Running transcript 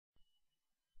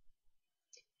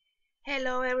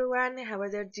Hello everyone, how are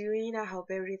you doing? I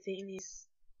hope everything is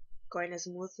going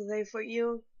smooth today for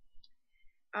you.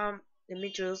 Let me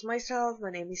introduce myself.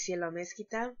 My name is Cielo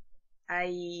Mezquita. I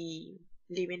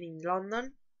living in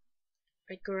London.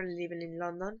 I currently living in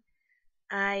London.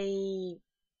 I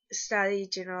study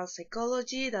general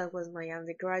psychology. That was my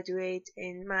undergraduate,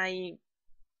 and my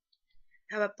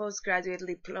have a postgraduate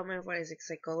diploma in forensic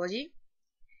psychology.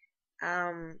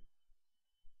 Um,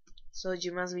 so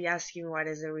you must be asking what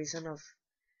is the reason of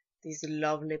this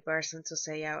lovely person to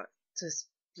say out to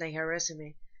explain her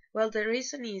resume. Well, the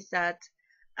reason is that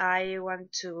I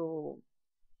want to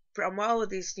promote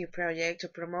this new project, to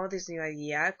promote this new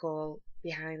idea called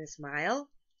Behind a Smile.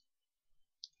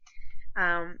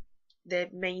 Um, the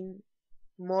main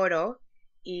motto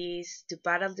is to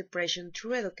battle depression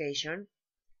through education.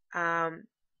 Um,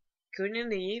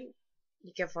 Currently,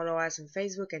 you can follow us on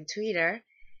Facebook and Twitter,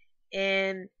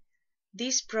 and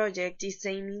this project is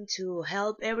aiming to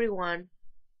help everyone,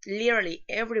 literally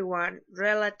everyone,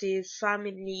 relatives,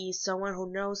 family, someone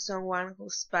who knows someone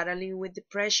who's battling with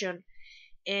depression.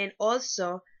 And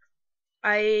also,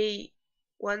 I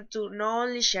want to not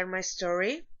only share my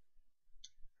story.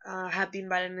 I have been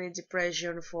battling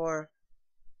depression for,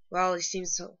 well, it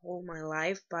seems all my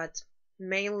life, but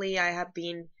mainly I have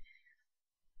been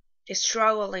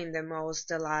struggling the most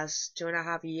the last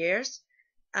 2.5 years.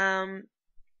 Um,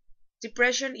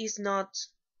 Depression is not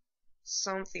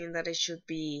something that it should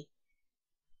be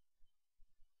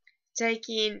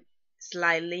taken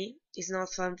slightly. It's not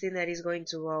something that is going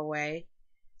to go away,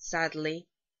 sadly.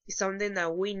 It's something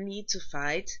that we need to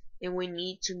fight, and we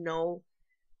need to know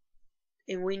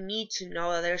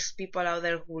that there's people out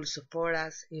there who will support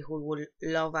us and who will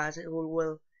love us and who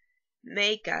will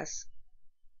make us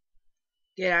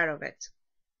get out of it.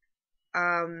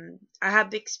 I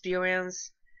have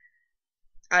experienced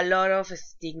a lot of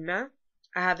stigma.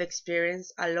 I have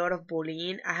experienced a lot of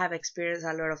bullying. I have experienced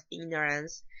a lot of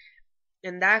ignorance,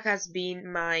 and that has been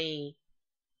my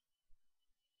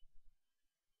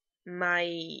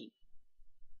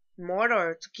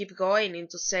motor to keep going and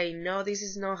to say no, this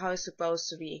is not how it's supposed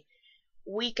to be.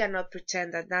 We cannot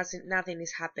pretend that nothing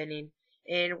is happening,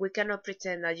 and we cannot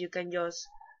pretend that you can just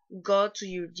go to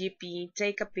your GP,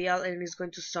 take a pill, and it's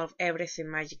going to solve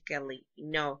everything magically.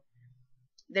 No.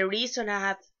 The reason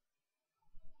I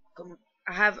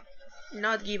have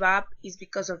not give up is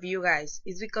because of you guys.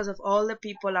 It's because of all the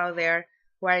people out there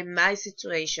who are in my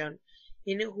situation,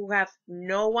 who have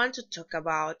no one to talk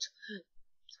about,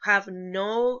 have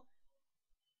no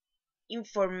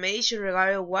information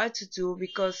regarding what to do,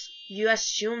 because you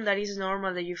assume that it's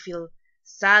normal that you feel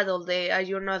sad all day, that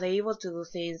you're not able to do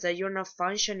things, that you're not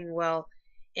functioning well,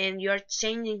 and you're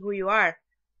changing who you are.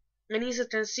 And it's a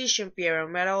transition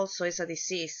period, but also it's a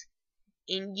disease.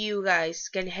 And you guys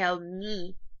can help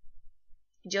me,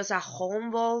 just a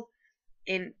humble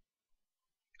and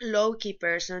low key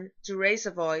person, to raise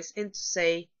a voice and to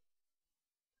say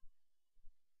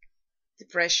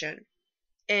depression.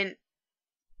 And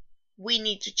we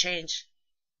need to change.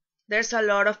 There's a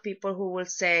lot of people who will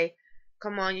say,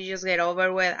 come on, you just get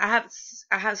over with. I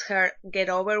have heard get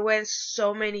over with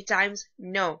so many times.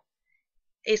 No,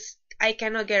 I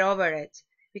cannot get over it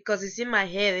because it's in my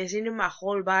head, it's in my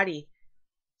whole body.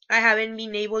 I haven't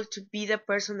been able to be the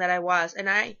person that I was, and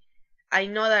I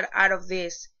know that out of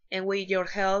this and with your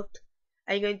help,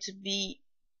 I'm going to be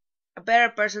a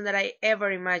better person than I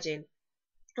ever imagined.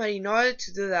 But in order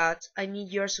to do that, I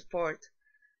need your support.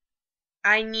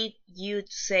 I need you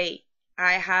to say,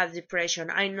 I have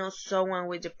depression. I know someone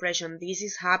with depression. This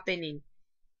is happening.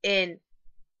 And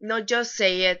not just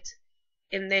say it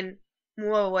and then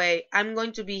move away. I'm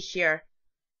going to be here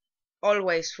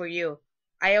always for you.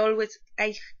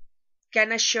 I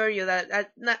can assure you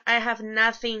that I have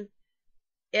nothing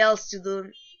else to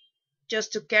do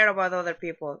just to care about other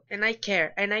people. And I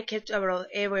care. And I care about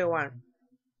everyone.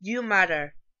 You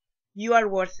matter. You are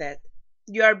worth it.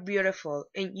 You are beautiful.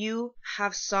 And you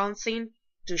have something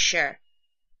to share.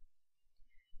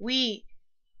 We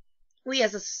we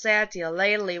as a society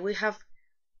lately we have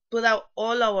put out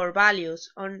all our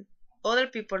values on other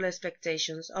people's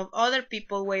expectations, of other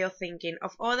people's way of thinking,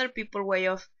 of other people's way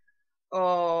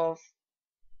of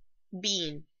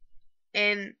being.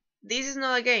 And this is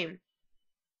not a game.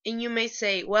 And you may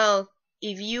say, well,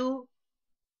 if you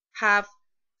have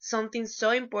something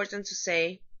so important to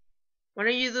say, why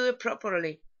don't you do it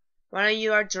properly? Why don't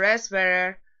you dress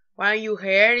better? Why don't your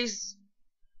hair is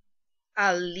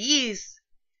at least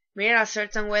made a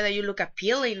certain way that you look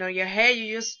appealing, or your hair,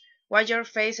 you just wash your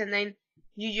face and then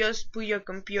you just put your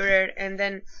computer and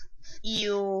then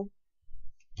you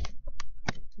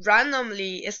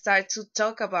randomly start to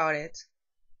talk about it.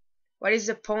 What is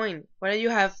the point? Why do you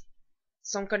have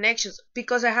some connections?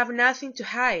 Because I have nothing to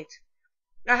hide.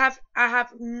 I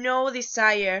have no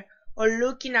desire or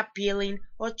looking appealing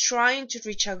or trying to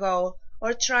reach a goal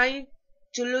or trying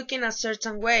to look in a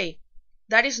certain way.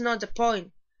 That is not the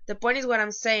point. The point is what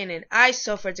I'm saying, and I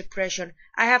suffer depression.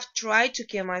 I have tried to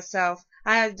kill myself.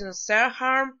 I have done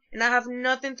self-harm, and I have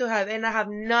nothing to hide, and I have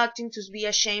nothing to be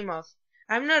ashamed of.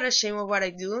 I'm not ashamed of what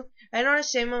I do. I'm not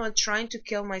ashamed of trying to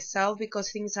kill myself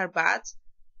because things are bad.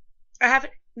 I have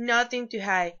nothing to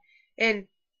hide, and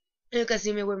you can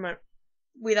see me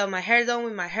without my hair done,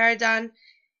 with my hair done,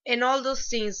 and all those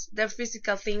things. The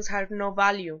physical things have no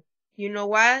value. You know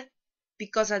why?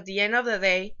 Because at the end of the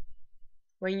day,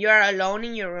 when you are alone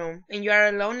in your room and you are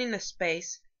alone in a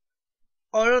space,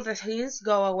 all of the things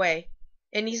go away.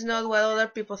 And it's not what other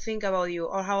people think about you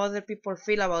or how other people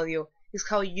feel about you. It's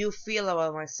how you feel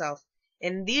about myself.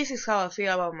 And this is how I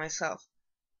feel about myself.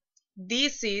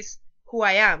 This is who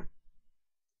I am.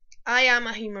 I am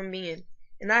a human being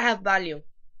and I have value.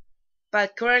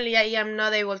 But currently I am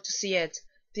not able to see it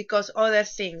because other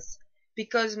things.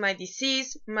 Because my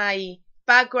disease, my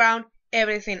background,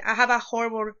 everything. I have a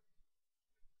horrible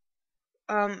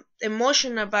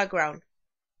emotional background.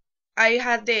 I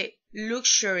had the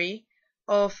luxury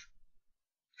of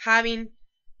having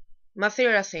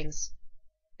material things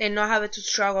and not having to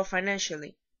struggle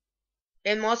financially.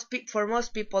 And for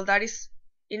most people, that is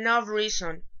enough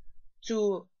reason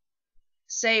to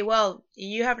say, well, if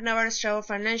you have never struggled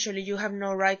financially, you have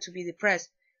no right to be depressed.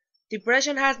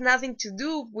 Depression has nothing to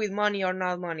do with money or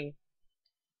not money.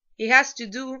 It has to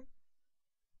do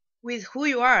with who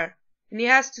you are, and it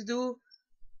has to do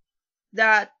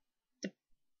that the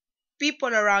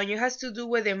people around you, has to do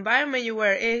with the environment you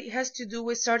were. It has to do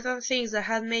with certain things that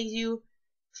have made you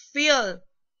feel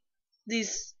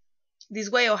this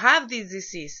way or have this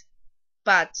disease.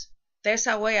 But there's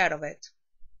a way out of it.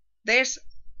 There's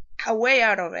a way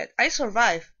out of it. I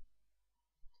survived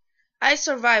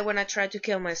when I tried to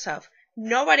kill myself.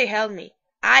 Nobody helped me.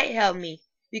 I helped me.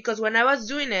 Because when I was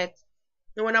doing it,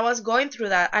 when I was going through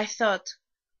that, I thought,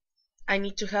 I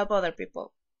need to help other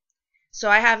people. So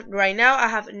right now I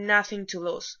have nothing to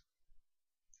lose.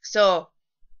 So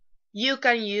you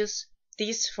can use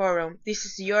this forum. This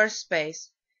is your space.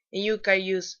 And you can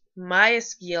use my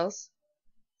skills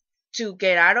to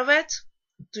get out of it,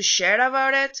 to share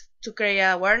about it, to create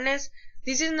awareness.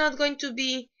 This is not going to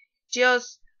be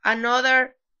just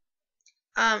another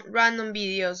random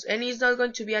videos, and it's not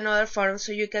going to be another forum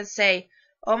so you can say,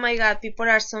 oh my god, people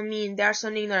are so mean, they are so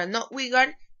ignorant. No, we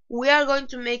are going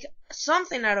to make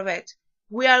something out of it.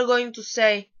 We are going to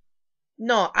say,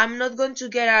 no, I'm not going to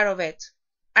get out of it.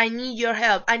 I need your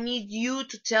help. I need you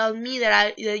to tell me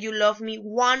that you love me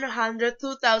 100,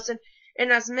 2,000,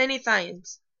 and as many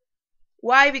times.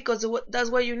 Why? Because that's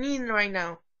what you need right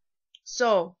now.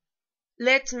 So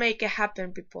let's make it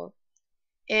happen, people,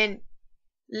 and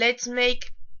let's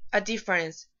make a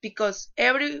difference, because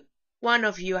every one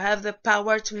of you have the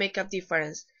power to make a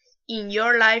difference in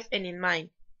your life and in mine.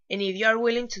 And if you are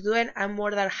willing to do it, I'm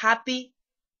more than happy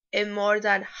and more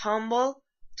than humble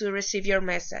to receive your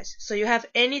message. So you have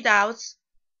any doubts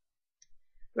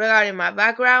regarding my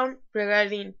background,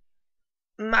 regarding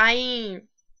my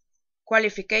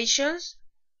qualifications,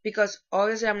 because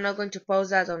obviously I'm not going to post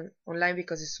that online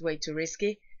because it's way too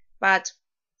risky, but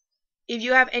if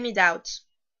you have any doubts,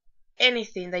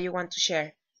 anything that you want to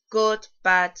share, good,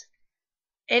 bad,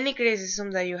 any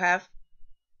criticism that you have,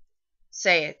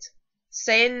 say it.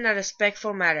 Say it in a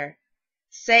respectful manner.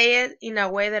 Say it in a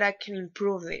way that I can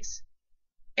improve this.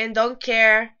 And don't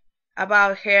care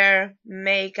about hair,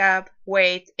 makeup,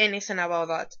 weight, anything about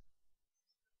that.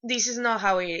 This is not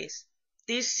how it is.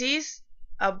 This is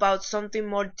about something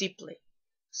more deeply.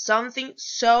 Something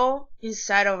so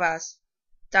inside of us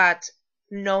that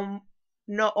not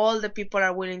all the people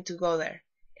are willing to go there.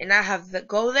 And I have to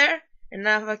go there, and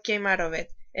I have came out of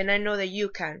it. And I know that you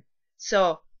can.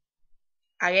 So,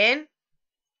 again,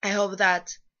 I hope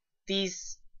that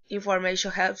this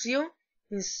information helps you,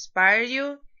 inspire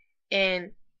you,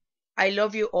 and I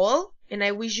love you all, and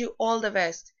I wish you all the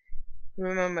best.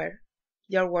 Remember,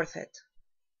 you're worth it.